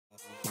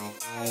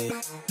Hi,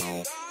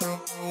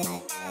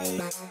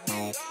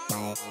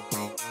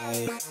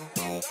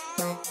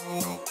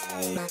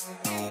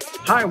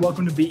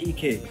 welcome to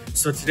BEK.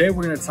 So today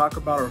we're going to talk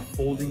about our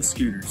folding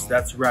scooters.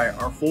 That's right,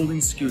 our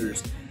folding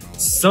scooters.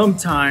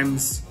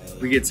 Sometimes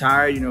we get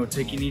tired,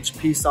 taking each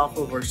piece off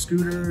of our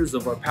scooters,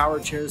 of our power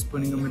chairs,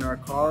 putting them in our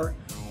car.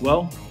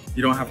 Well,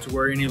 you don't have to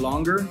worry any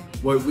longer.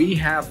 What we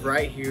have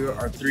right here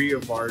are 3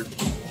 of our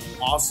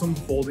awesome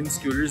folding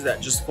scooters that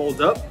just fold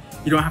up.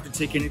 You don't have to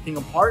take anything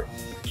apart,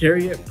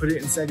 carry it, put it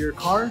inside your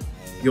car.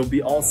 You'll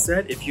be all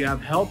set. If you have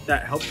help,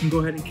 that help can go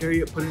ahead and carry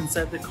it, put it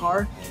inside the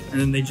car,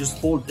 and then they just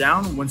fold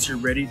down once you're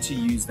ready to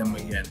use them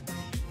again.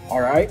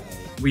 All right,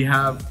 we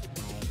have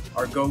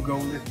our Go-Go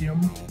Lithium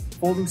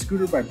folding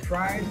scooter by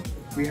Pride.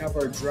 We have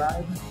our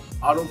Drive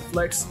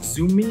AutoFlex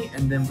Zoomy,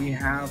 and then we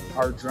have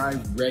our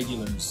Drive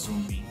regular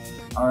Zoomy.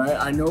 All right,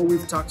 I know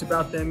we've talked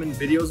about them in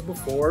videos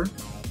before.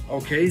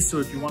 Okay, so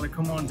if you want to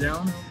come on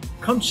down,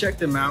 come check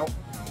them out.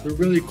 They're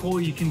really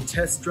cool. You can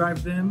test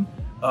drive them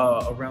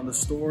around the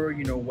store,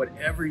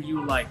 whatever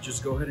you like.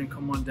 Just go ahead and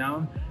come on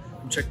down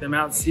and check them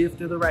out. See if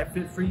they're the right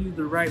fit for you,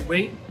 the right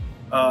weight.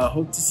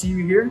 Hope to see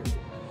you here.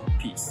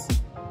 Peace.